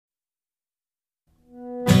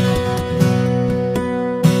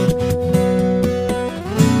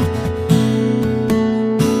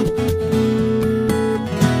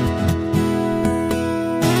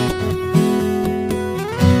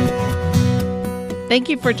Thank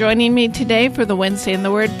you for joining me today for the Wednesday in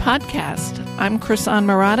the Word podcast. I'm Chrisan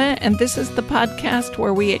Murata, and this is the podcast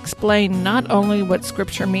where we explain not only what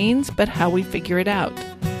Scripture means, but how we figure it out.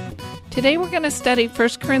 Today we're going to study 1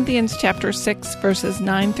 Corinthians chapter 6, verses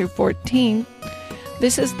 9 through 14.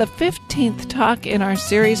 This is the 15th talk in our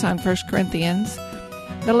series on 1 Corinthians.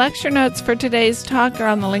 The lecture notes for today's talk are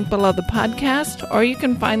on the link below the podcast, or you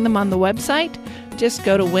can find them on the website. Just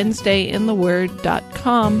go to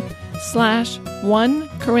wednesdayintheword.com/1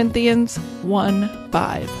 Corinthians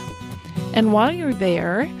 1:5. And while you're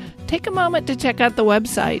there, take a moment to check out the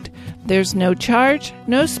website. There's no charge,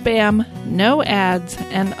 no spam, no ads,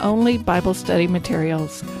 and only Bible study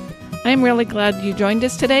materials. I'm really glad you joined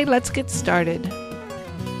us today. Let's get started.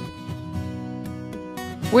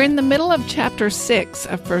 We're in the middle of chapter 6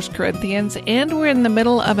 of 1 Corinthians, and we're in the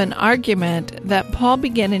middle of an argument that Paul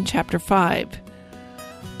began in chapter 5.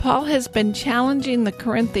 Paul has been challenging the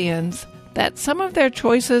Corinthians that some of their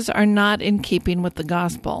choices are not in keeping with the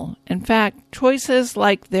gospel. In fact, choices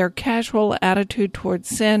like their casual attitude towards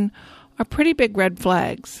sin are pretty big red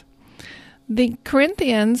flags. The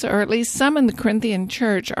Corinthians, or at least some in the Corinthian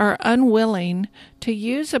church, are unwilling to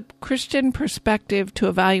use a Christian perspective to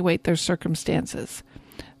evaluate their circumstances.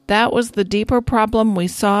 That was the deeper problem we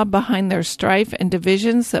saw behind their strife and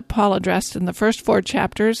divisions that Paul addressed in the first 4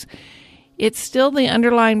 chapters. It's still the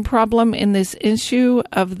underlying problem in this issue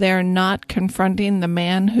of their not confronting the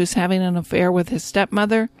man who's having an affair with his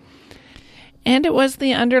stepmother. And it was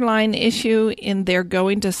the underlying issue in their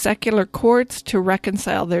going to secular courts to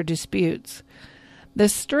reconcile their disputes. The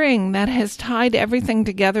string that has tied everything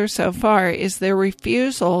together so far is their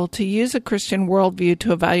refusal to use a Christian worldview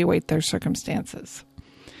to evaluate their circumstances.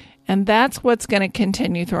 And that's what's going to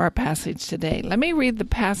continue through our passage today. Let me read the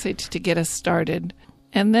passage to get us started,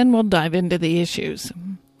 and then we'll dive into the issues.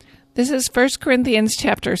 This is 1 Corinthians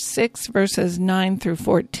chapter 6, verses 9 through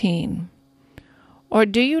 14. Or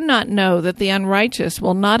do you not know that the unrighteous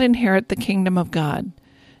will not inherit the kingdom of God?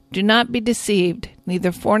 Do not be deceived.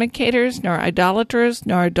 Neither fornicators, nor idolaters,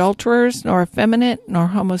 nor adulterers, nor effeminate, nor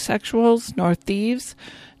homosexuals, nor thieves,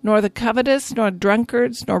 nor the covetous, nor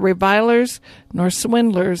drunkards, nor revilers, nor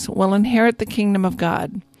swindlers will inherit the kingdom of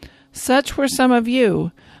God. Such were some of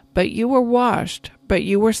you, but you were washed, but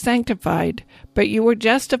you were sanctified, but you were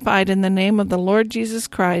justified in the name of the Lord Jesus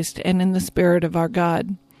Christ and in the Spirit of our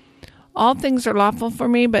God. All things are lawful for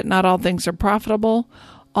me, but not all things are profitable.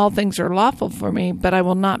 All things are lawful for me, but I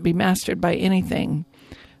will not be mastered by anything.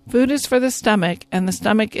 Food is for the stomach, and the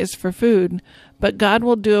stomach is for food, but God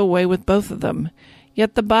will do away with both of them.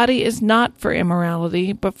 Yet the body is not for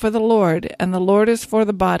immorality, but for the Lord, and the Lord is for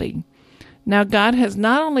the body. Now God has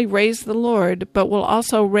not only raised the Lord, but will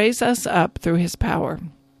also raise us up through his power.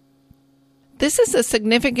 This is a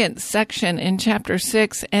significant section in chapter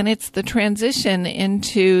 6, and it's the transition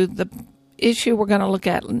into the issue we're going to look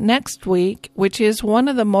at next week, which is one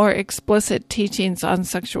of the more explicit teachings on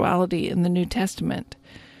sexuality in the New Testament.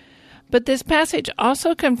 But this passage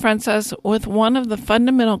also confronts us with one of the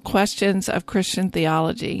fundamental questions of Christian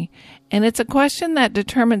theology, and it's a question that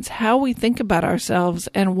determines how we think about ourselves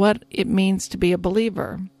and what it means to be a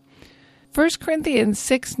believer. 1 Corinthians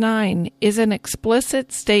 6:9 is an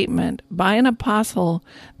explicit statement by an apostle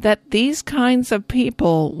that these kinds of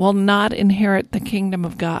people will not inherit the kingdom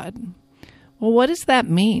of God. Well, what does that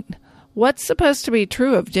mean? What's supposed to be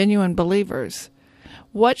true of genuine believers?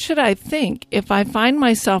 What should I think if I find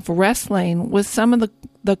myself wrestling with some of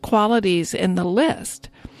the qualities in the list?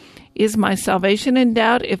 Is my salvation in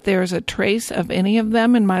doubt if there is a trace of any of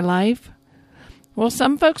them in my life? Well,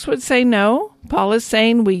 some folks would say no. Paul is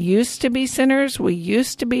saying we used to be sinners, we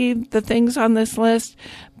used to be the things on this list,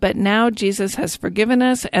 but now Jesus has forgiven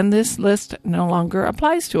us and this list no longer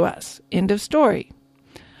applies to us. End of story.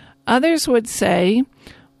 Others would say,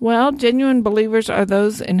 well, genuine believers are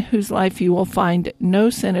those in whose life you will find no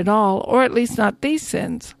sin at all, or at least not these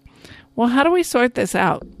sins. Well, how do we sort this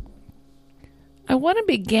out? I want to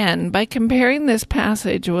begin by comparing this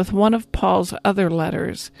passage with one of Paul's other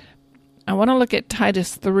letters. I want to look at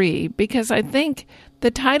Titus 3, because I think the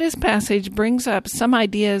Titus passage brings up some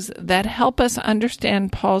ideas that help us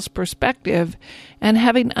understand Paul's perspective, and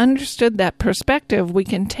having understood that perspective, we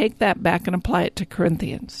can take that back and apply it to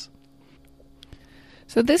Corinthians.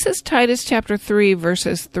 So this is Titus chapter 3,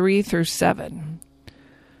 verses 3 through 7.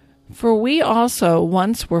 For we also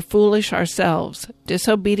once were foolish ourselves,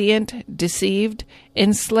 disobedient, deceived,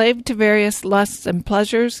 enslaved to various lusts and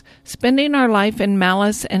pleasures, spending our life in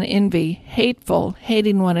malice and envy, hateful,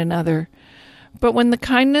 hating one another. But when the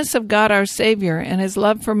kindness of God our Savior and his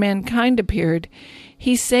love for mankind appeared,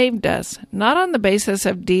 He saved us, not on the basis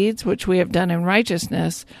of deeds which we have done in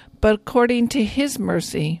righteousness, but according to his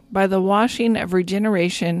mercy, by the washing of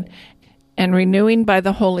regeneration and renewing by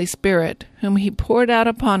the Holy Spirit, whom he poured out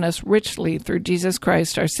upon us richly through Jesus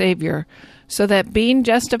Christ our Savior, so that being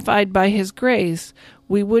justified by his grace,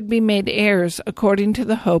 we would be made heirs according to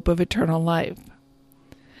the hope of eternal life.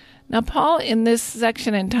 Now, Paul, in this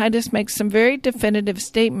section in Titus, makes some very definitive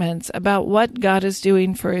statements about what God is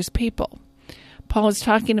doing for his people. Paul is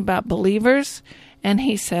talking about believers, and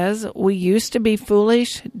he says, we used to be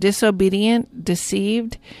foolish, disobedient,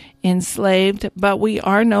 deceived, enslaved, but we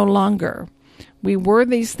are no longer. We were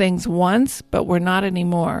these things once, but we're not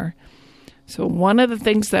anymore. So one of the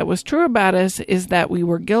things that was true about us is that we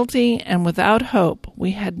were guilty and without hope.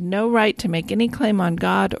 We had no right to make any claim on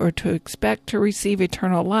God or to expect to receive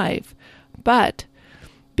eternal life. But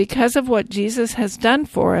because of what Jesus has done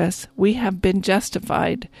for us, we have been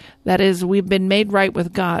justified. That is, we've been made right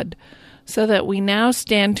with God, so that we now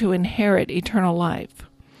stand to inherit eternal life.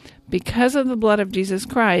 Because of the blood of Jesus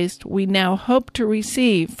Christ, we now hope to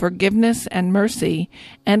receive forgiveness and mercy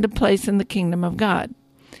and a place in the kingdom of God.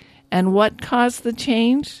 And what caused the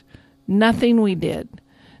change? Nothing we did.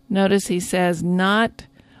 Notice he says, not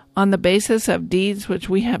on the basis of deeds which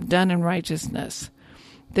we have done in righteousness.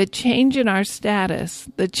 The change in our status,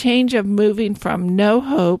 the change of moving from no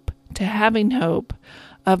hope to having hope,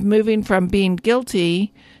 of moving from being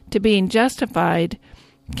guilty to being justified,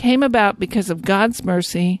 came about because of God's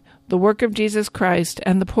mercy, the work of Jesus Christ,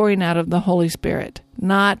 and the pouring out of the Holy Spirit,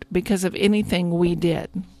 not because of anything we did.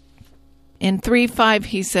 In 3:5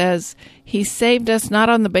 he says, he saved us not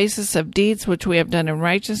on the basis of deeds which we have done in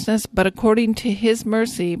righteousness, but according to his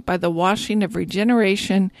mercy by the washing of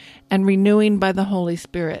regeneration and renewing by the Holy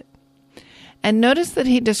Spirit. And notice that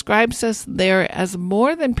he describes us there as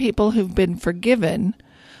more than people who've been forgiven.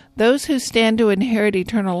 Those who stand to inherit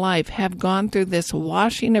eternal life have gone through this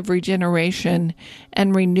washing of regeneration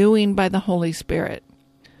and renewing by the Holy Spirit.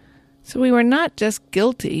 So we were not just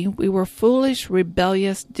guilty, we were foolish,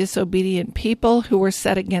 rebellious, disobedient people who were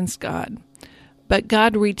set against God. But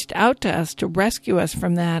God reached out to us to rescue us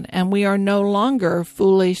from that, and we are no longer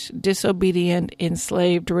foolish, disobedient,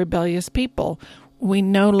 enslaved, rebellious people. We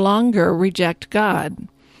no longer reject God.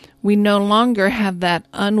 We no longer have that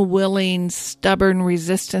unwilling, stubborn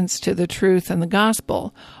resistance to the truth and the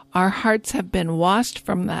gospel. Our hearts have been washed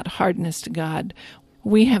from that hardness to God.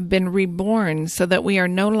 We have been reborn so that we are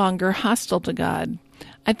no longer hostile to God.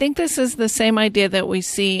 I think this is the same idea that we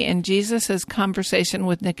see in Jesus' conversation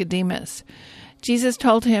with Nicodemus. Jesus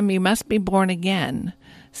told him, you must be born again.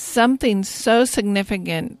 Something so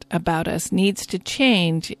significant about us needs to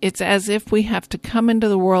change. It's as if we have to come into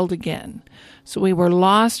the world again. So we were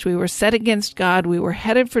lost, we were set against God, we were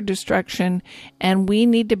headed for destruction, and we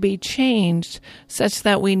need to be changed such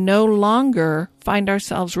that we no longer find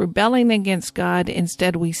ourselves rebelling against God.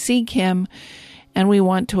 Instead, we seek him and we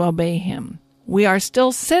want to obey him. We are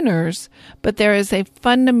still sinners, but there is a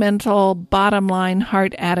fundamental bottom line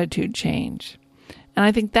heart attitude change. And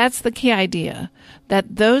I think that's the key idea,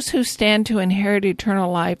 that those who stand to inherit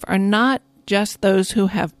eternal life are not just those who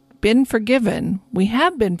have been forgiven. We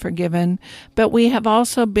have been forgiven, but we have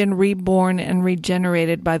also been reborn and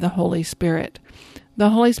regenerated by the Holy Spirit.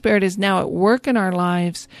 The Holy Spirit is now at work in our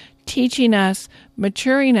lives, teaching us,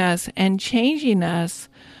 maturing us, and changing us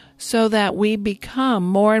so that we become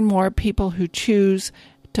more and more people who choose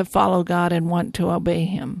to follow God and want to obey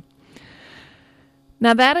him.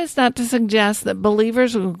 Now, that is not to suggest that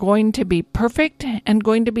believers are going to be perfect and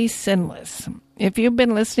going to be sinless. If you've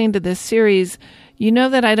been listening to this series, you know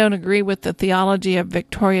that I don't agree with the theology of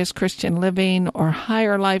victorious Christian living or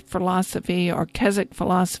higher life philosophy or Keswick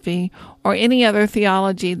philosophy or any other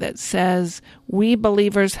theology that says we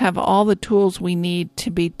believers have all the tools we need to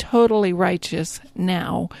be totally righteous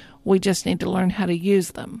now. We just need to learn how to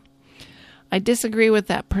use them. I disagree with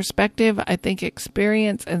that perspective. I think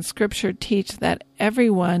experience and Scripture teach that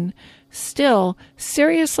everyone still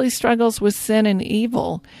seriously struggles with sin and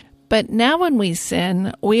evil. But now when we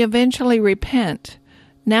sin, we eventually repent.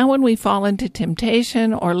 Now when we fall into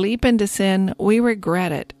temptation or leap into sin, we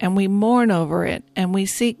regret it and we mourn over it and we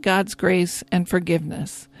seek God's grace and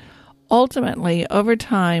forgiveness. Ultimately, over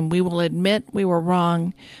time, we will admit we were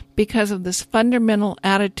wrong because of this fundamental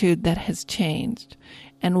attitude that has changed.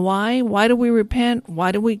 And why? Why do we repent?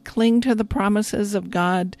 Why do we cling to the promises of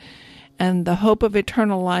God and the hope of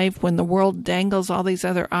eternal life when the world dangles all these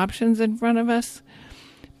other options in front of us?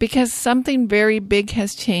 Because something very big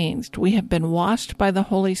has changed. We have been washed by the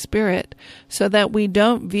Holy Spirit so that we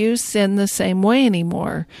don't view sin the same way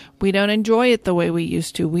anymore. We don't enjoy it the way we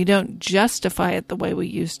used to. We don't justify it the way we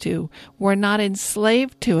used to. We're not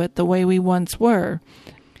enslaved to it the way we once were.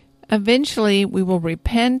 Eventually, we will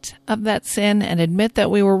repent of that sin and admit that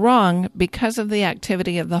we were wrong because of the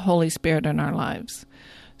activity of the Holy Spirit in our lives.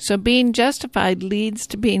 So being justified leads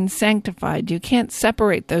to being sanctified. You can't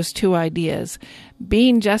separate those two ideas.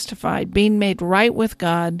 Being justified, being made right with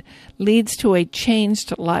God, leads to a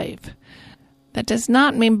changed life. That does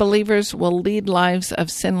not mean believers will lead lives of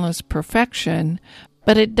sinless perfection,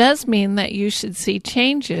 but it does mean that you should see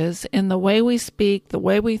changes in the way we speak, the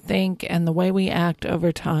way we think, and the way we act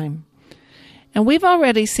over time. And we've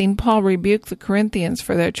already seen Paul rebuke the Corinthians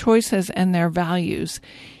for their choices and their values.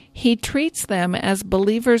 He treats them as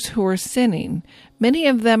believers who are sinning. Many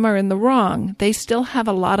of them are in the wrong. They still have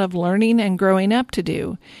a lot of learning and growing up to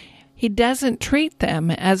do. He doesn't treat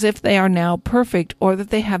them as if they are now perfect or that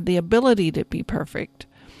they have the ability to be perfect.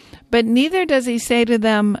 But neither does he say to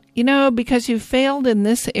them, because you failed in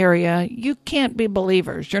this area, you can't be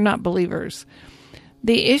believers. You're not believers.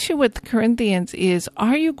 The issue with the Corinthians is,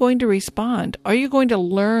 are you going to respond? Are you going to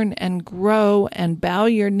learn and grow and bow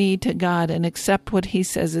your knee to God and accept what he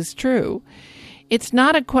says is true? It's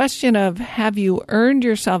not a question of, have you earned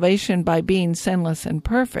your salvation by being sinless and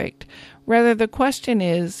perfect? Rather, the question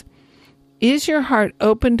is your heart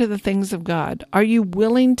open to the things of God? Are you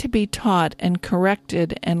willing to be taught and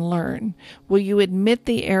corrected and learn? Will you admit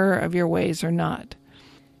the error of your ways or not?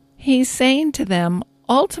 He's saying to them,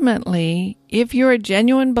 ultimately, if you're a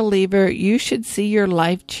genuine believer, you should see your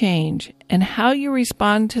life change, and how you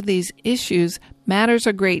respond to these issues matters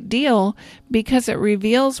a great deal because it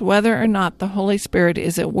reveals whether or not the Holy Spirit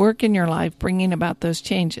is at work in your life bringing about those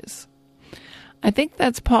changes. I think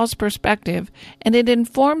that's Paul's perspective, and it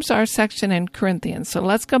informs our section in Corinthians. So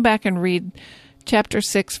let's go back and read chapter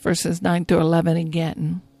 6, verses 9 through 11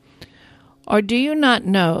 again. Or do you not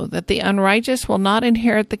know that the unrighteous will not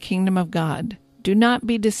inherit the kingdom of God? Do not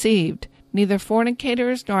be deceived. Neither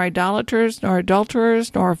fornicators, nor idolaters, nor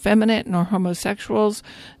adulterers, nor effeminate, nor homosexuals,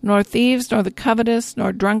 nor thieves, nor the covetous,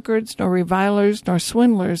 nor drunkards, nor revilers, nor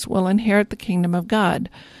swindlers will inherit the kingdom of God.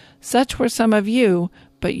 Such were some of you,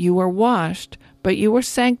 but you were washed, but you were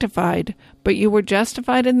sanctified, but you were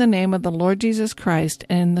justified in the name of the Lord Jesus Christ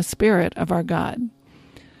and in the Spirit of our God.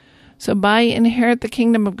 So by inherit the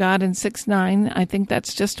kingdom of God in 6:9, I think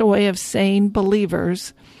that's just a way of saying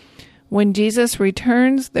believers. When Jesus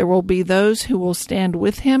returns, there will be those who will stand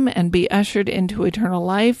with him and be ushered into eternal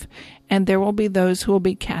life, and there will be those who will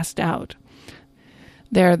be cast out.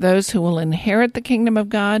 There are those who will inherit the kingdom of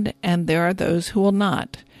God, and there are those who will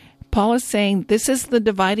not. Paul is saying this is the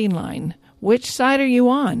dividing line. Which side are you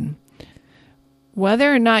on?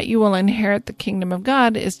 Whether or not you will inherit the kingdom of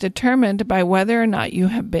God is determined by whether or not you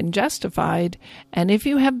have been justified, and if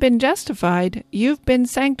you have been justified, you've been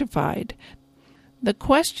sanctified. The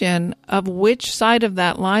question of which side of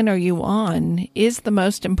that line are you on is the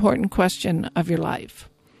most important question of your life.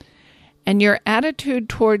 And your attitude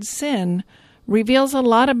towards sin reveals a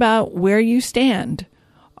lot about where you stand.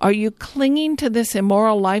 Are you clinging to this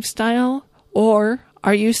immoral lifestyle, or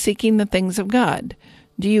are you seeking the things of God?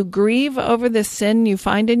 Do you grieve over the sin you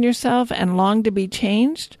find in yourself and long to be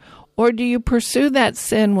changed, or do you pursue that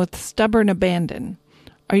sin with stubborn abandon?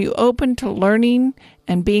 Are you open to learning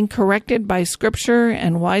and being corrected by Scripture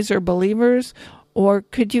and wiser believers, or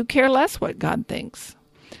could you care less what God thinks?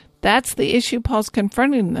 That's the issue Paul's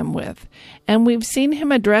confronting them with, and we've seen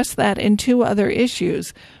him address that in two other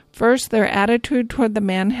issues. First, their attitude toward the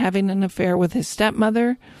man having an affair with his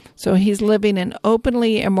stepmother. So he's living an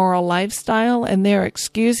openly immoral lifestyle, and they're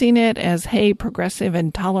excusing it as, hey, progressive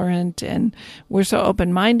and tolerant, and we're so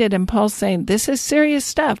open-minded. And Paul's saying, this is serious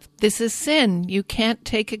stuff. This is sin. You can't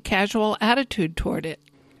take a casual attitude toward it.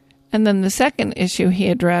 And then the second issue he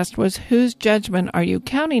addressed was, whose judgment are you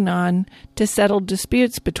counting on to settle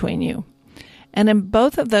disputes between you? And in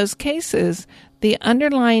both of those cases, the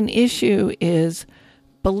underlying issue is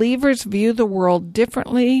believers view the world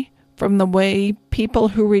differently from the way people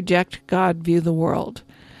who reject God view the world.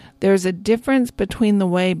 There's a difference between the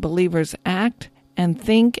way believers act and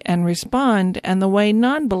think and respond and the way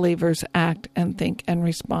non-believers act and think and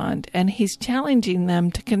respond. And he's challenging them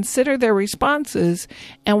to consider their responses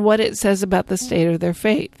and what it says about the state of their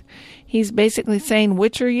faith. He's basically saying,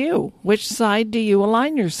 which are you? Which side do you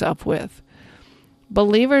align yourself with?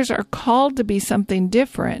 Believers are called to be something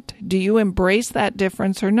different. Do you embrace that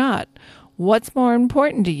difference or not? What's more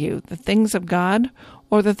important to you, the things of God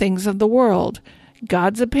or the things of the world?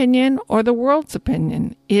 God's opinion or the world's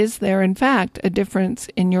opinion? Is there, in fact, a difference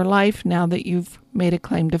in your life now that you've made a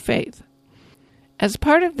claim to faith? As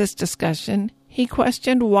part of this discussion, he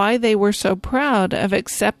questioned why they were so proud of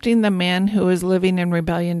accepting the man who is living in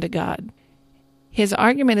rebellion to God. His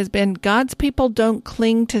argument has been God's people don't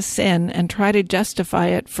cling to sin and try to justify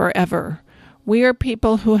it forever. We are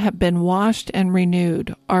people who have been washed and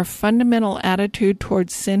renewed. Our fundamental attitude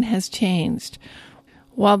towards sin has changed.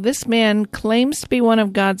 While this man claims to be one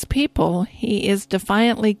of God's people, he is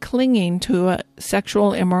defiantly clinging to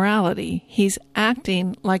sexual immorality. He's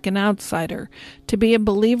acting like an outsider. To be a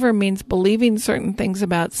believer means believing certain things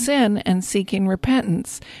about sin and seeking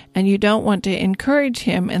repentance, and you don't want to encourage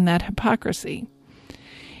him in that hypocrisy.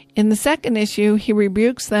 In the second issue, he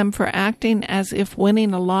rebukes them for acting as if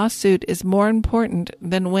winning a lawsuit is more important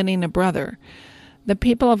than winning a brother. The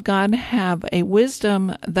people of God have a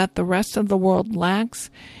wisdom that the rest of the world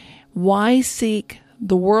lacks. Why seek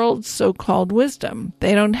the world's so-called wisdom?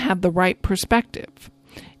 They don't have the right perspective.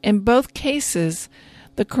 In both cases,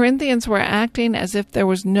 the Corinthians were acting as if there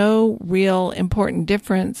was no real important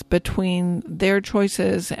difference between their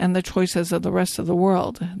choices and the choices of the rest of the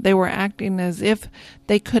world. They were acting as if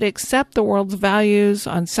they could accept the world's values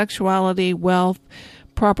on sexuality, wealth,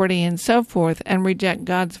 property, and so forth, and reject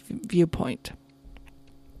God's viewpoint.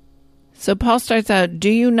 So Paul starts out,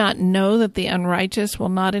 do you not know that the unrighteous will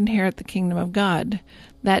not inherit the kingdom of God?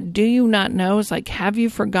 That do you not know is like, have you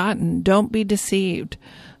forgotten? Don't be deceived.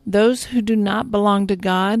 Those who do not belong to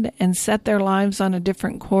God and set their lives on a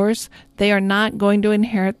different course, they are not going to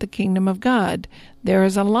inherit the kingdom of God. There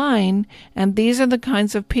is a line, and these are the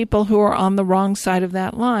kinds of people who are on the wrong side of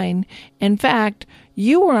that line. In fact,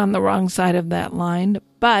 you were on the wrong side of that line,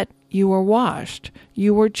 but you were washed,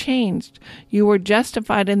 you were changed, you were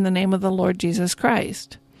justified in the name of the Lord Jesus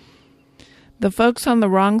Christ. The folks on the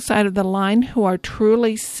wrong side of the line who are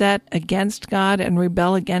truly set against God and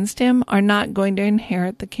rebel against Him are not going to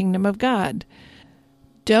inherit the kingdom of God.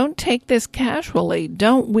 Don't take this casually.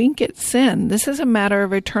 Don't wink at sin. This is a matter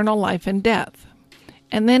of eternal life and death.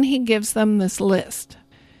 And then he gives them this list.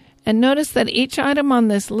 And notice that each item on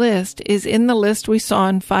this list is in the list we saw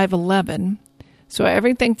in 5:11. So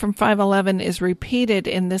everything from 5:11 is repeated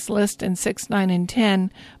in this list in 6, 9, and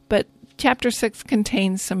 10, but chapter 6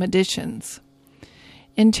 contains some additions.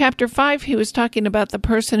 In chapter 5, he was talking about the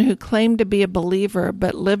person who claimed to be a believer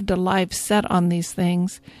but lived a life set on these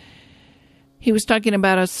things. He was talking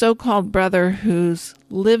about a so-called brother who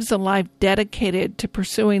lives a life dedicated to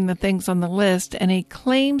pursuing the things on the list, and he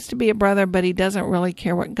claims to be a brother, but he doesn't really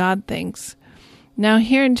care what God thinks. Now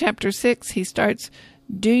here in chapter 6, he starts,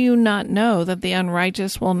 do you not know that the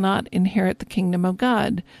unrighteous will not inherit the kingdom of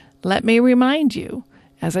God? Let me remind you,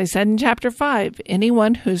 as I said in chapter 5,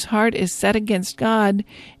 anyone whose heart is set against God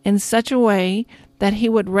in such a way that he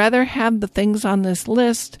would rather have the things on this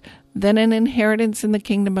list than an inheritance in the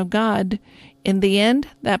kingdom of God, in the end,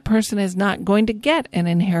 that person is not going to get an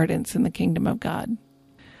inheritance in the kingdom of God.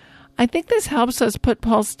 I think this helps us put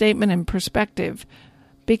Paul's statement in perspective,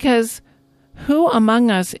 because who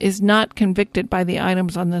among us is not convicted by the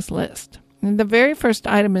items on this list? And the very first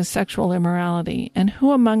item is sexual immorality, and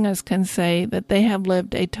who among us can say that they have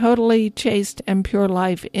lived a totally chaste and pure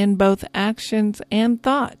life in both actions and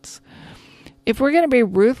thoughts? If we're going to be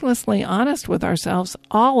ruthlessly honest with ourselves,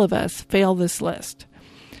 all of us fail this list.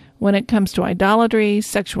 When it comes to idolatry,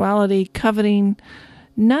 sexuality, coveting,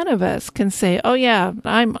 none of us can say, oh yeah,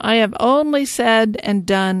 I have only said and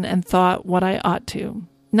done and thought what I ought to.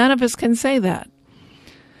 None of us can say that.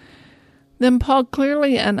 Then Paul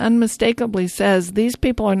clearly and unmistakably says these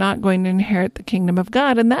people are not going to inherit the kingdom of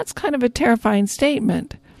God, and that's kind of a terrifying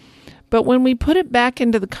statement. But when we put it back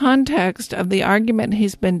into the context of the argument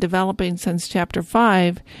he's been developing since chapter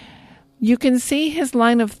 5, you can see his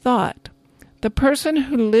line of thought. The person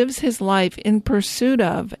who lives his life in pursuit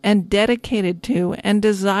of and dedicated to and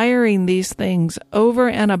desiring these things over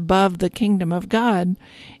and above the kingdom of God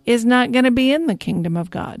is not going to be in the kingdom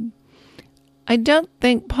of God. I don't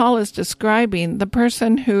think Paul is describing the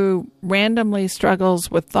person who randomly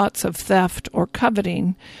struggles with thoughts of theft or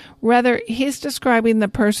coveting. Rather, he's describing the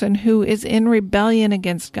person who is in rebellion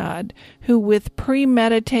against God, who with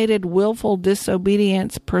premeditated, willful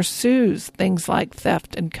disobedience pursues things like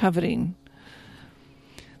theft and coveting.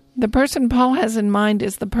 The person Paul has in mind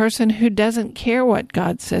is the person who doesn't care what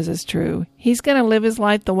God says is true. He's going to live his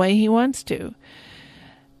life the way he wants to.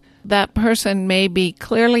 That person may be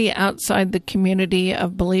clearly outside the community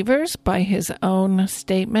of believers by his own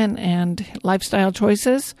statement and lifestyle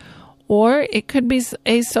choices, or it could be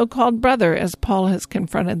a so-called brother, as Paul has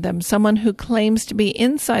confronted them, someone who claims to be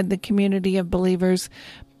inside the community of believers,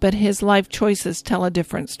 but his life choices tell a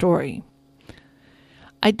different story.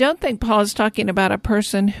 I don't think Paul is talking about a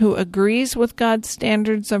person who agrees with God's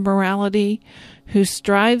standards of morality, who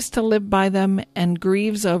strives to live by them, and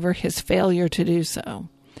grieves over his failure to do so.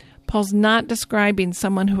 Paul's not describing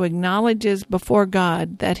someone who acknowledges before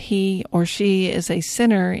God that he or she is a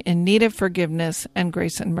sinner in need of forgiveness and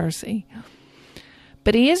grace and mercy.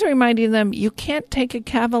 But he is reminding them you can't take a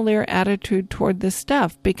cavalier attitude toward this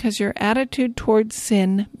stuff because your attitude toward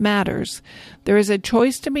sin matters. There is a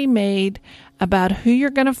choice to be made about who you're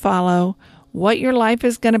going to follow, what your life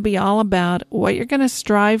is going to be all about, what you're going to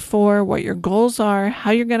strive for, what your goals are,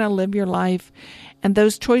 how you're going to live your life, and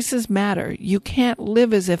those choices matter. You can't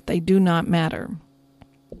live as if they do not matter.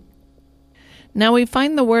 Now we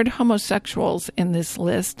find the word homosexuals in this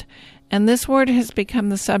list, and this word has become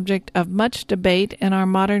the subject of much debate in our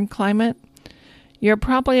modern climate. You're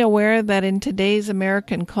probably aware that in today's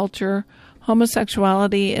American culture,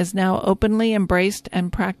 homosexuality is now openly embraced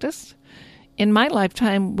and practiced. In my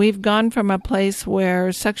lifetime, we've gone from a place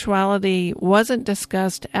where sexuality wasn't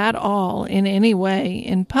discussed at all in any way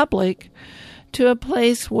in public to a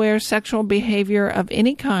place where sexual behavior of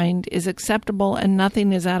any kind is acceptable and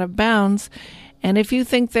nothing is out of bounds. And if you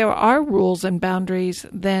think there are rules and boundaries,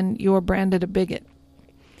 then you're branded a bigot.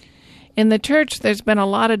 In the church, there's been a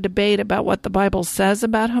lot of debate about what the Bible says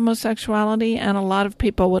about homosexuality, and a lot of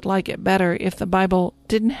people would like it better if the Bible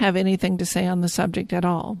didn't have anything to say on the subject at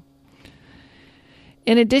all.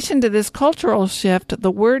 In addition to this cultural shift, the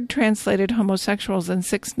word translated homosexuals in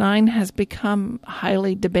 6:9 has become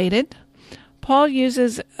highly debated. Paul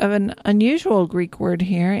uses an unusual Greek word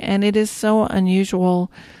here, and it is so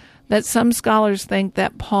unusual that some scholars think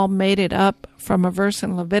that Paul made it up from a verse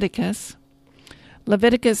in Leviticus.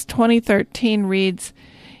 Leviticus 20:13 reads,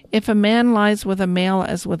 "If a man lies with a male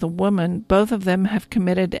as with a woman, both of them have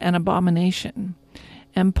committed an abomination."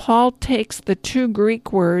 And Paul takes the two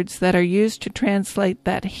Greek words that are used to translate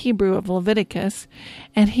that Hebrew of Leviticus,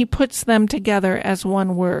 and he puts them together as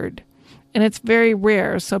one word. And it's very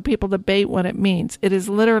rare, so people debate what it means. It is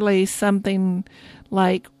literally something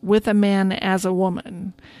like with a man as a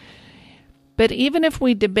woman. But even if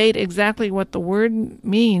we debate exactly what the word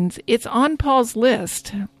means, it's on Paul's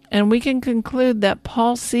list, and we can conclude that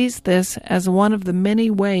Paul sees this as one of the many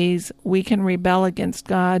ways we can rebel against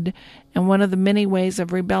God and one of the many ways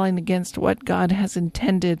of rebelling against what God has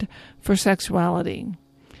intended for sexuality.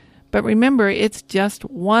 But remember, it's just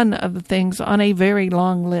one of the things on a very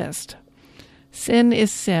long list. Sin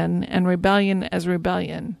is sin, and rebellion is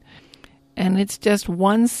rebellion. And it's just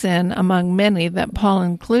one sin among many that Paul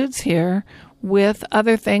includes here, with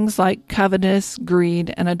other things like covetous,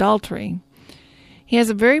 greed, and adultery. He has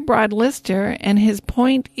a very broad list here, and his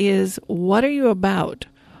point is, what are you about?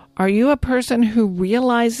 Are you a person who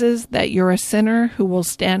realizes that you're a sinner who will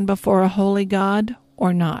stand before a holy God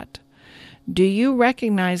or not? Do you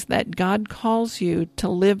recognize that God calls you to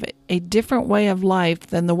live a different way of life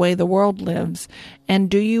than the way the world lives, and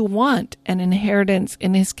do you want an inheritance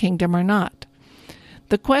in his kingdom or not?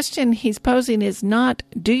 The question he's posing is not,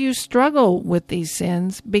 do you struggle with these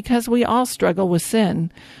sins? Because we all struggle with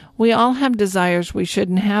sin. We all have desires we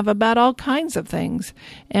shouldn't have about all kinds of things,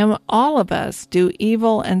 and all of us do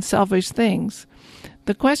evil and selfish things.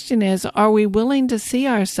 The question is, are we willing to see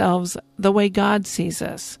ourselves the way God sees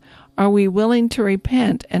us? Are we willing to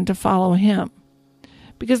repent and to follow him?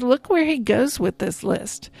 Because look where he goes with this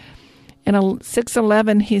list. In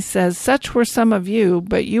 6:11, he says, "Such were some of you,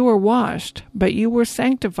 but you were washed, but you were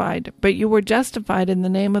sanctified, but you were justified in the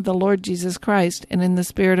name of the Lord Jesus Christ and in the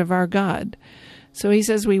Spirit of our God." So he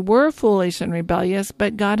says we were foolish and rebellious,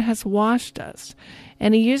 but God has washed us.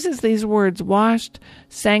 And he uses these words, washed,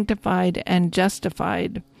 sanctified, and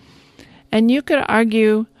justified. And you could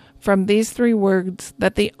argue from these three words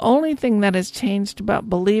that the only thing that has changed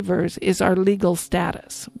about believers is our legal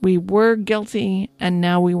status. We were guilty, and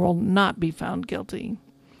now we will not be found guilty.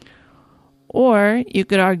 Or you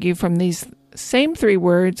could argue from these same three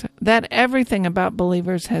words that everything about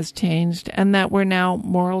believers has changed and that we're now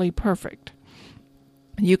morally perfect.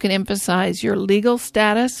 You can emphasize your legal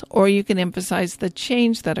status, or you can emphasize the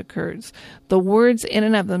change that occurs. The words in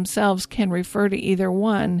and of themselves can refer to either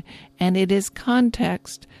one, and it is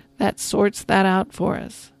context that sorts that out for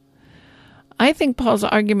us. I think Paul's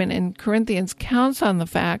argument in Corinthians counts on the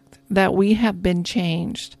fact that we have been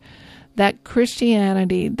changed, that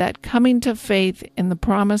Christianity, that coming to faith in the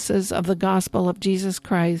promises of the gospel of Jesus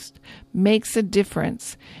Christ makes a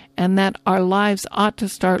difference, and that our lives ought to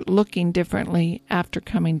start looking differently after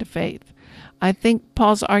coming to faith. I think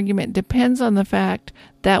Paul's argument depends on the fact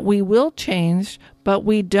that we will change, but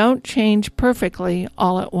we don't change perfectly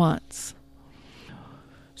all at once.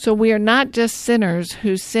 So we are not just sinners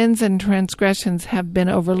whose sins and transgressions have been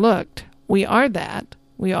overlooked. We are that.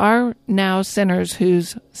 We are now sinners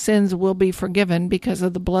whose sins will be forgiven because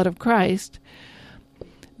of the blood of Christ.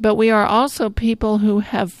 But we are also people who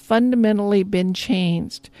have fundamentally been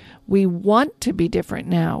changed. We want to be different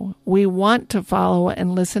now. We want to follow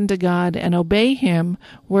and listen to God and obey Him,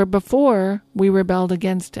 where before we rebelled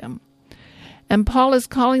against Him. And Paul is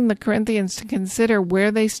calling the Corinthians to consider where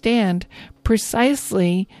they stand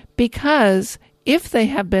precisely because if they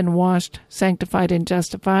have been washed, sanctified, and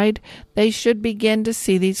justified, they should begin to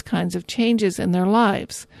see these kinds of changes in their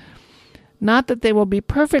lives. Not that they will be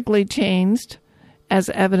perfectly changed, as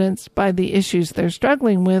evidenced by the issues they're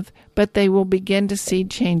struggling with, but they will begin to see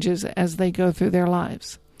changes as they go through their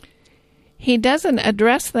lives. He doesn't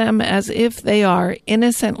address them as if they are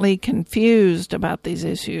innocently confused about these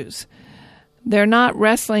issues. They're not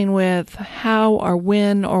wrestling with how or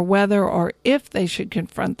when or whether or if they should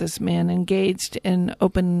confront this man engaged in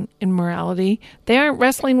open immorality. They aren't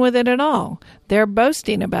wrestling with it at all. They're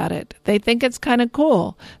boasting about it. They think it's kind of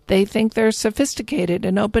cool. They think they're sophisticated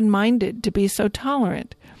and open-minded to be so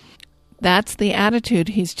tolerant. That's the attitude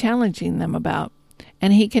he's challenging them about.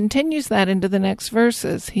 And he continues that into the next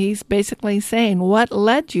verses. He's basically saying, what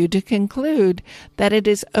led you to conclude that it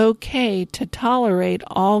is okay to tolerate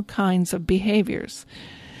all kinds of behaviors?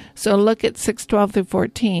 So look at 6:12 through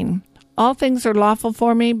 14. All things are lawful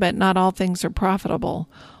for me, but not all things are profitable.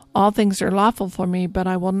 All things are lawful for me, but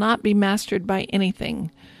I will not be mastered by anything.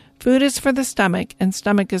 Food is for the stomach, and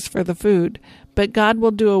stomach is for the food, but God will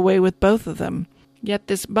do away with both of them. Yet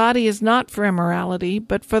this body is not for immorality,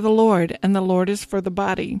 but for the Lord, and the Lord is for the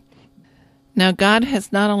body. Now God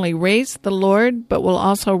has not only raised the Lord, but will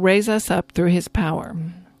also raise us up through His power.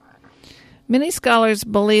 Many scholars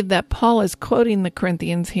believe that Paul is quoting the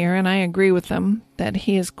Corinthians here, and I agree with them, that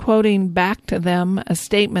he is quoting back to them a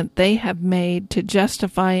statement they have made to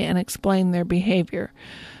justify and explain their behavior.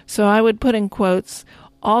 So I would put in quotes,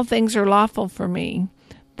 all things are lawful for me.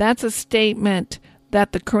 That's a statement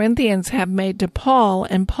that the Corinthians have made to Paul,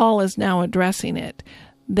 and Paul is now addressing it.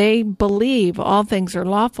 They believe all things are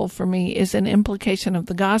lawful for me is an implication of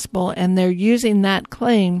the gospel, and they're using that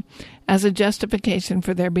claim as a justification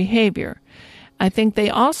for their behavior. I think they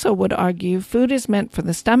also would argue food is meant for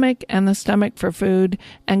the stomach and the stomach for food,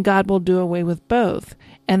 and God will do away with both,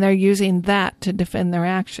 and they're using that to defend their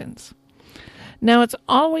actions. Now, it's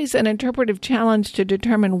always an interpretive challenge to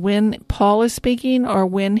determine when Paul is speaking or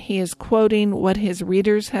when he is quoting what his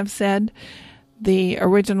readers have said. The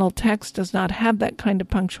original text does not have that kind of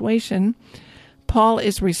punctuation. Paul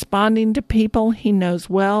is responding to people he knows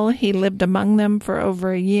well. He lived among them for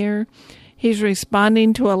over a year. He's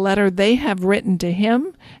responding to a letter they have written to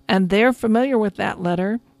him, and they're familiar with that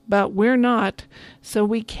letter, but we're not, so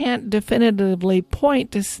we can't definitively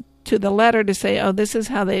point to the letter to say, oh, this is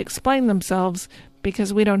how they explain themselves,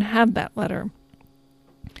 because we don't have that letter.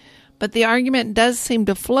 But the argument does seem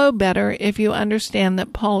to flow better if you understand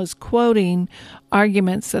that Paul is quoting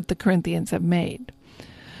arguments that the Corinthians have made.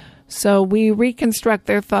 So we reconstruct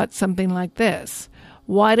their thoughts something like this.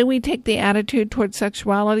 Why do we take the attitude toward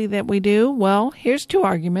sexuality that we do? Well, here's two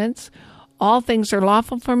arguments. All things are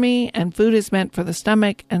lawful for me, and food is meant for the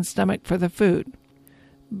stomach, and stomach for the food.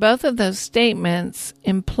 Both of those statements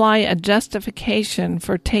imply a justification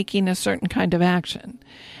for taking a certain kind of action.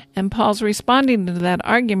 And Paul's responding to that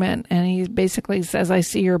argument, and he basically says, I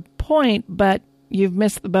see your point, but you've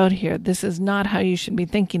missed the boat here. This is not how you should be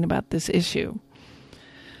thinking about this issue.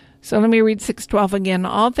 So let me read 6:12 again.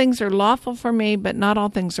 All things are lawful for me, but not all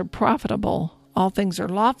things are profitable. All things are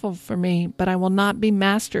lawful for me, but I will not be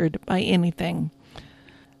mastered by anything.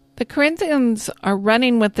 The Corinthians are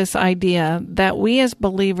running with this idea that we as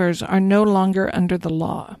believers are no longer under the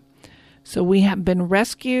law. So we have been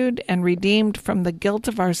rescued and redeemed from the guilt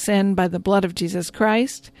of our sin by the blood of Jesus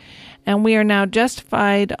Christ, and we are now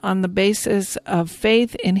justified on the basis of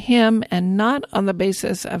faith in Him and not on the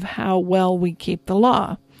basis of how well we keep the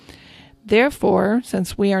law. Therefore,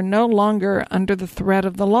 since we are no longer under the threat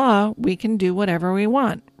of the law, we can do whatever we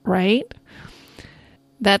want, right?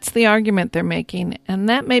 That's the argument they're making, and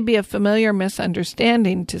that may be a familiar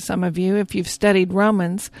misunderstanding to some of you if you've studied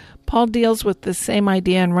Romans. Paul deals with the same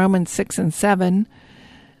idea in Romans 6 and 7.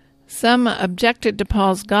 Some objected to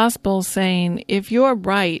Paul's gospel, saying, if you're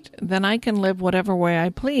right, then I can live whatever way I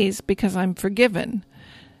please because I'm forgiven.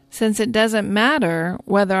 Since it doesn't matter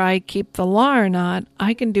whether I keep the law or not,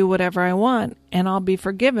 I can do whatever I want, and I'll be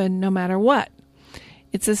forgiven no matter what.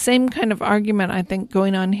 It's the same kind of argument, I think,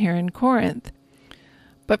 going on here in Corinth.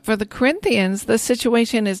 But for the Corinthians, the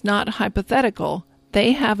situation is not hypothetical.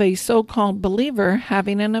 They have a so-called believer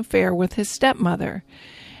having an affair with his stepmother.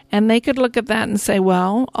 And they could look at that and say,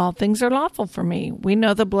 well, all things are lawful for me. We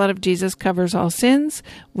know the blood of Jesus covers all sins.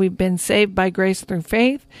 We've been saved by grace through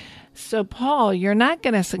faith. So, Paul, you're not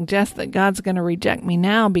going to suggest that God's going to reject me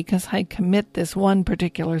now because I commit this one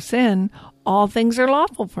particular sin. All things are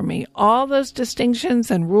lawful for me. All those distinctions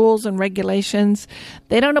and rules and regulations,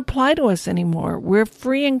 they don't apply to us anymore. We're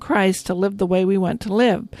free in Christ to live the way we want to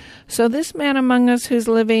live. So this man among us who's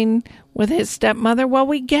living with his stepmother, well,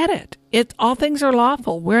 we get it. All things are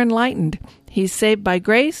lawful. We're enlightened. He's saved by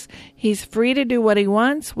grace. He's free to do what he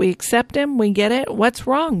wants. We accept him. We get it. What's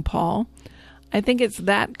wrong, Paul? I think it's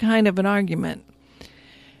that kind of an argument.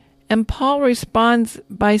 And Paul responds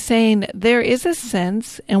by saying there is a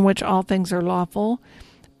sense in which all things are lawful,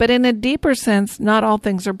 but in a deeper sense, not all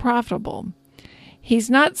things are profitable. He's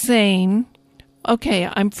not saying, okay,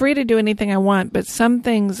 I'm free to do anything I want, but some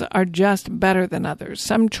things are just better than others.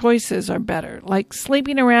 Some choices are better. Like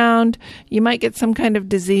sleeping around, you might get some kind of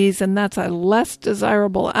disease, and that's a less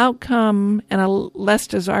desirable outcome and a less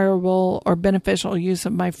desirable or beneficial use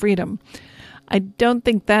of my freedom. I don't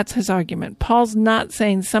think that's his argument. Paul's not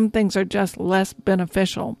saying some things are just less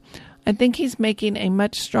beneficial. I think he's making a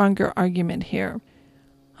much stronger argument here.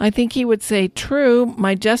 I think he would say, true,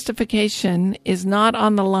 my justification is not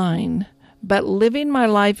on the line, but living my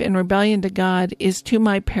life in rebellion to God is to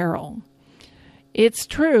my peril. It's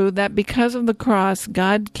true that because of the cross,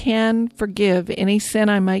 God can forgive any sin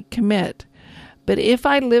I might commit. But if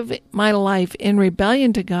I live my life in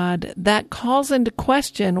rebellion to God, that calls into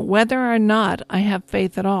question whether or not I have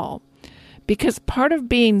faith at all. Because part of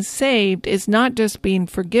being saved is not just being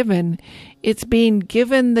forgiven, it's being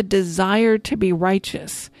given the desire to be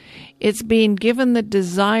righteous. It's being given the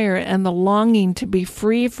desire and the longing to be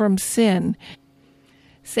free from sin.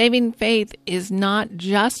 Saving faith is not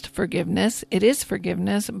just forgiveness. It is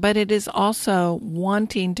forgiveness, but it is also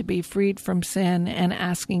wanting to be freed from sin and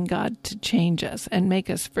asking God to change us and make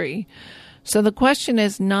us free. So the question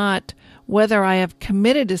is not whether I have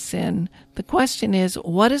committed a sin. The question is,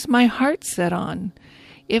 what is my heart set on?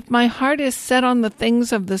 If my heart is set on the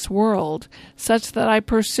things of this world, such that I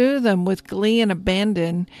pursue them with glee and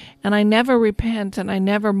abandon, and I never repent and I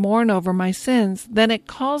never mourn over my sins, then it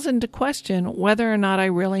calls into question whether or not I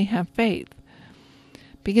really have faith.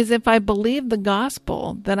 Because if I believe the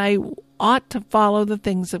gospel, then I ought to follow the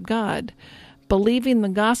things of God. Believing the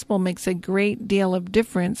gospel makes a great deal of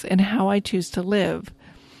difference in how I choose to live.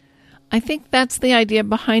 I think that's the idea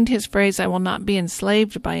behind his phrase, I will not be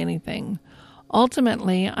enslaved by anything.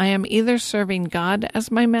 Ultimately, I am either serving God as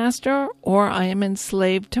my master or I am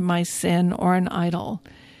enslaved to my sin or an idol.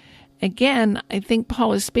 Again, I think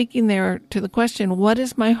Paul is speaking there to the question, what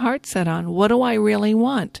is my heart set on? What do I really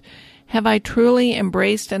want? Have I truly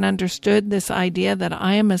embraced and understood this idea that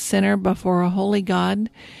I am a sinner before a holy God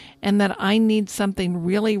and that I need something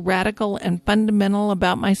really radical and fundamental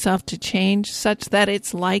about myself to change such that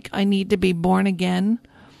it's like I need to be born again?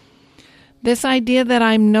 This idea that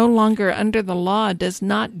I'm no longer under the law does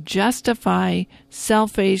not justify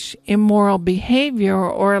selfish, immoral behavior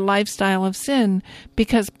or a lifestyle of sin,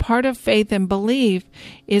 because part of faith and belief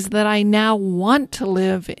is that I now want to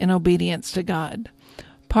live in obedience to God.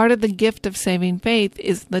 Part of the gift of saving faith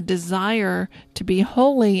is the desire to be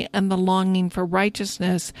holy and the longing for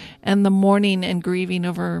righteousness and the mourning and grieving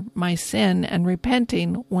over my sin and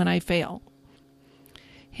repenting when I fail.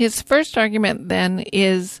 His first argument then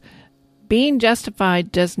is being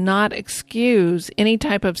justified does not excuse any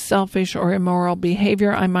type of selfish or immoral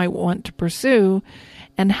behavior I might want to pursue,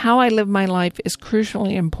 and how I live my life is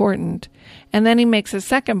crucially important. And then he makes a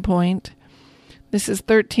second point. This is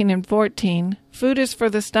 13 and 14. Food is for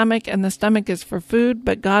the stomach, and the stomach is for food,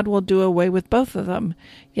 but God will do away with both of them.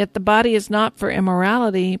 Yet the body is not for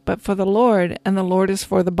immorality, but for the Lord, and the Lord is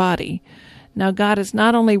for the body. Now God has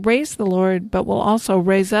not only raised the Lord, but will also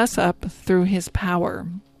raise us up through his power.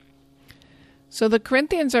 So the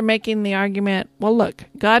Corinthians are making the argument, well, look,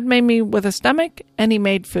 God made me with a stomach and he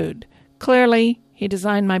made food. Clearly, he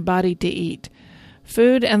designed my body to eat.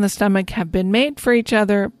 Food and the stomach have been made for each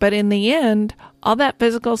other, but in the end, all that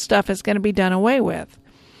physical stuff is going to be done away with.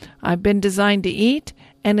 I've been designed to eat,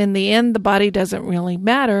 and in the end, the body doesn't really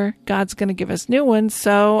matter. God's going to give us new ones,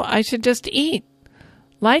 so I should just eat.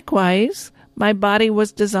 Likewise, my body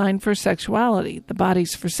was designed for sexuality. The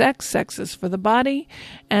body's for sex, sex is for the body,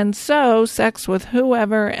 and so sex with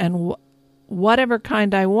whoever and whatever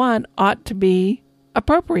kind I want ought to be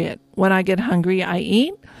appropriate. When I get hungry, I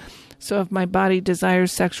eat. So if my body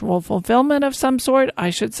desires sexual fulfillment of some sort, I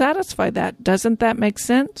should satisfy that. Doesn't that make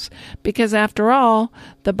sense? Because after all,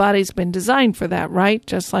 the body's been designed for that, right?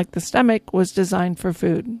 Just like the stomach was designed for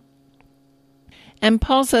food. And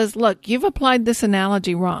Paul says, look, you've applied this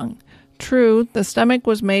analogy wrong. True, the stomach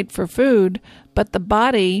was made for food, but the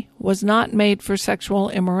body was not made for sexual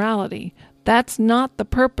immorality. That's not the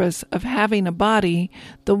purpose of having a body,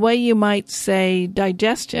 the way you might say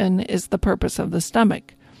digestion is the purpose of the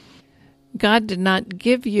stomach. God did not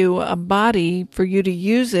give you a body for you to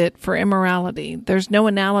use it for immorality. There's no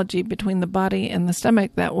analogy between the body and the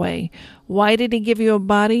stomach that way. Why did he give you a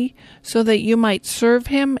body? So that you might serve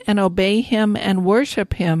him and obey him and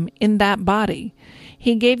worship him in that body.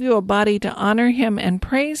 He gave you a body to honor him and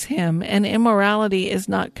praise him, and immorality is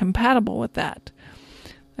not compatible with that.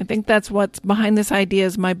 I think that's what's behind this idea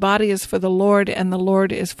is my body is for the Lord and the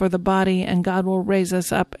Lord is for the body, and God will raise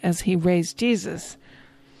us up as he raised Jesus.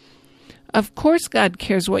 Of course God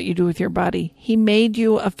cares what you do with your body. He made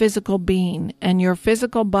you a physical being, and your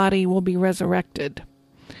physical body will be resurrected.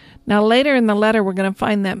 Now later in the letter, we're going to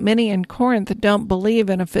find that many in Corinth don't believe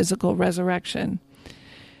in a physical resurrection.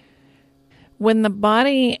 When the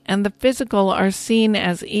body and the physical are seen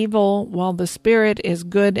as evil while the spirit is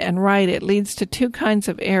good and right, it leads to two kinds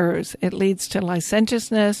of errors. It leads to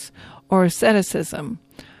licentiousness or asceticism.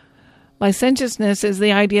 Licentiousness is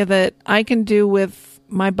the idea that I can do with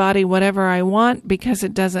my body whatever I want because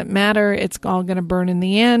it doesn't matter. It's all going to burn in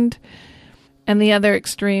the end. And the other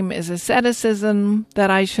extreme is asceticism,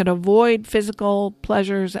 that I should avoid physical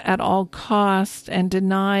pleasures at all costs and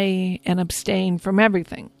deny and abstain from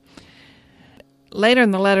everything. Later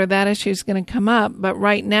in the letter, that issue is going to come up, but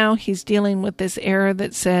right now he's dealing with this error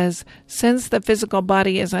that says, since the physical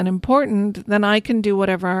body is unimportant, then I can do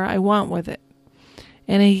whatever I want with it.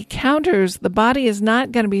 And he counters, the body is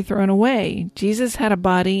not going to be thrown away. Jesus had a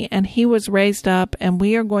body, and he was raised up, and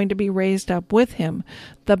we are going to be raised up with him.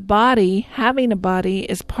 The body, having a body,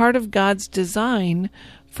 is part of God's design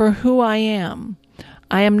for who I am.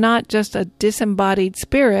 I am not just a disembodied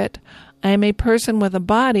spirit. I am a person with a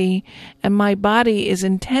body, and my body is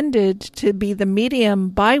intended to be the medium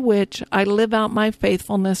by which I live out my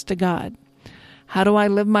faithfulness to God. How do I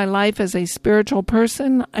live my life as a spiritual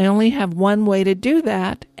person? I only have one way to do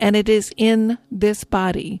that, and it is in this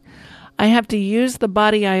body. I have to use the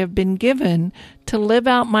body I have been given to live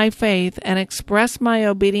out my faith and express my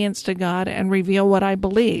obedience to God and reveal what I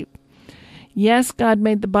believe. Yes, God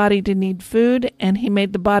made the body to need food, and he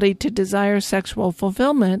made the body to desire sexual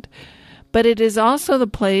fulfillment, but it is also the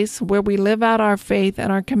place where we live out our faith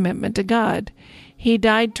and our commitment to God. He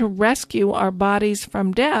died to rescue our bodies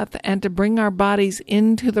from death and to bring our bodies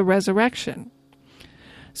into the resurrection.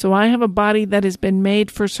 So I have a body that has been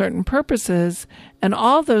made for certain purposes, and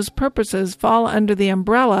all those purposes fall under the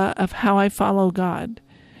umbrella of how I follow God.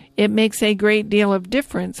 It makes a great deal of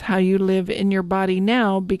difference how you live in your body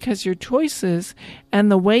now, because your choices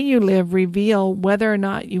and the way you live reveal whether or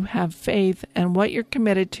not you have faith and what you're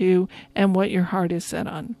committed to and what your heart is set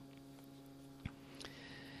on.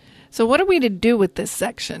 So what are we to do with this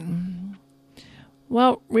section?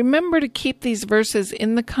 Well, remember to keep these verses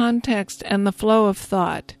in the context and the flow of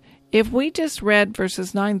thought. If we just read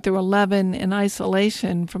verses 9 through 11 in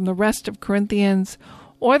isolation from the rest of Corinthians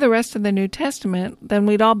or the rest of the New Testament, then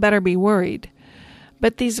we'd all better be worried.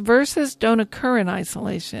 But these verses don't occur in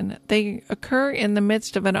isolation. They occur in the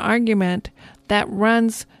midst of an argument that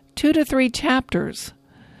runs 2 to 3 chapters.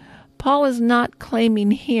 Paul is not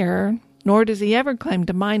claiming here, nor does he ever claim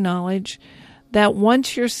to my knowledge, that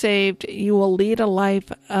once you're saved, you will lead a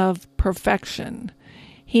life of perfection.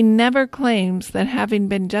 He never claims that having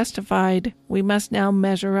been justified, we must now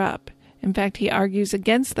measure up. In fact, he argues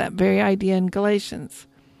against that very idea in Galatians.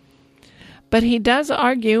 But he does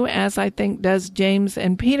argue, as I think does James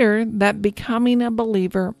and Peter, that becoming a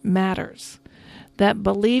believer matters. That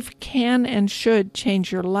belief can and should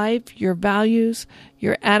change your life, your values,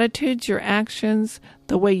 your attitudes, your actions,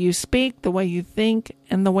 the way you speak, the way you think,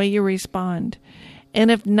 and the way you respond.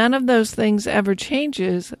 And if none of those things ever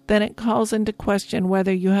changes, then it calls into question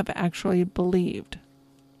whether you have actually believed.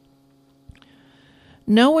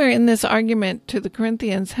 Nowhere in this argument to the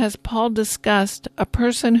Corinthians has Paul discussed a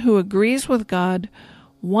person who agrees with God,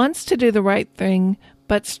 wants to do the right thing,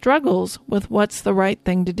 but struggles with what's the right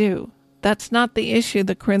thing to do. That's not the issue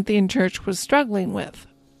the Corinthian church was struggling with.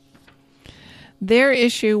 Their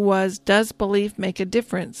issue was, does belief make a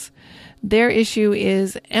difference? Their issue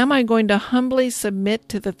is, am I going to humbly submit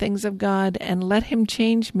to the things of God and let him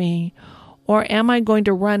change me, or am I going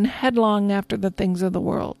to run headlong after the things of the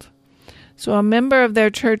world? So a member of their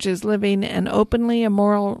church is living an openly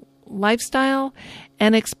immoral lifestyle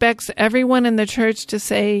and expects everyone in the church to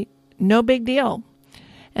say, no big deal.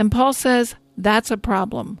 And Paul says, that's a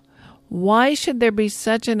problem. Why should there be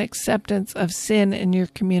such an acceptance of sin in your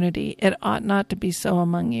community? It ought not to be so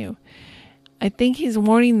among you. I think he's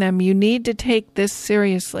warning them, you need to take this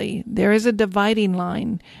seriously. There is a dividing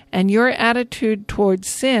line, and your attitude towards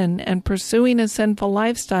sin and pursuing a sinful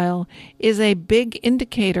lifestyle is a big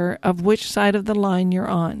indicator of which side of the line you're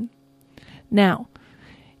on. Now,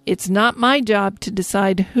 it's not my job to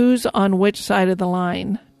decide who's on which side of the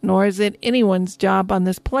line, nor is it anyone's job on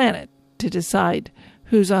this planet to decide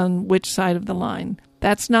who's on which side of the line.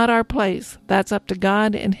 That's not our place. That's up to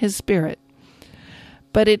God and His Spirit.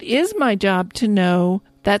 But it is my job to know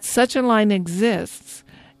that such a line exists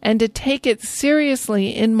and to take it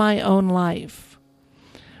seriously in my own life.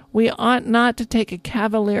 We ought not to take a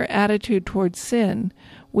cavalier attitude towards sin.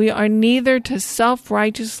 We are neither to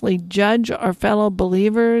self-righteously judge our fellow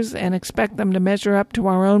believers and expect them to measure up to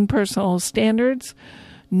our own personal standards,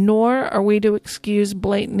 nor are we to excuse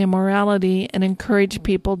blatant immorality and encourage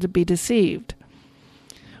people to be deceived.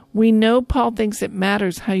 We know Paul thinks it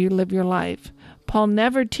matters how you live your life. Paul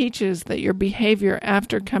never teaches that your behavior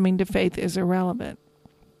after coming to faith is irrelevant.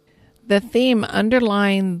 The theme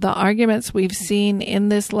underlying the arguments we've seen in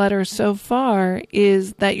this letter so far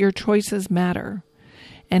is that your choices matter.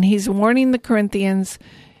 And he's warning the Corinthians,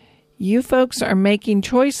 you folks are making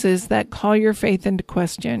choices that call your faith into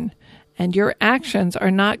question, and your actions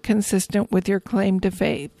are not consistent with your claim to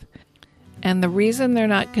faith. And the reason they're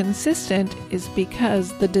not consistent is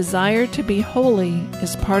because the desire to be holy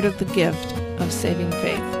is part of the gift of saving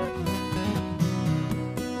faith.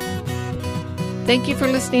 Thank you for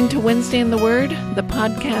listening to Wednesday in the Word, the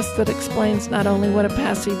podcast that explains not only what a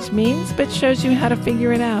passage means, but shows you how to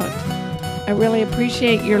figure it out. I really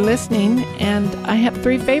appreciate your listening, and I have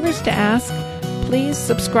 3 favors to ask. Please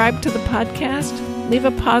subscribe to the podcast, leave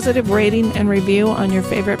a positive rating and review on your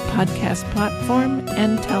favorite podcast platform,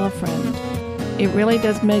 and tell a friend. It really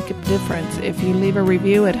does make a difference. If you leave a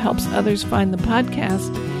review, it helps others find the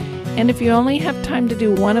podcast. And if you only have time to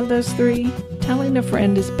do one of those 3, telling a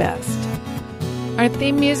friend is best. Our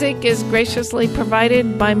theme music is graciously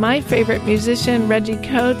provided by my favorite musician, Reggie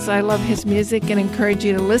Coates. I love his music and encourage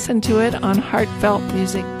you to listen to it on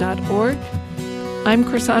heartfeltmusic.org. I'm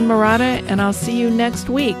Krisan Murata, and I'll see you next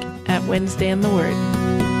week at Wednesday in the Word.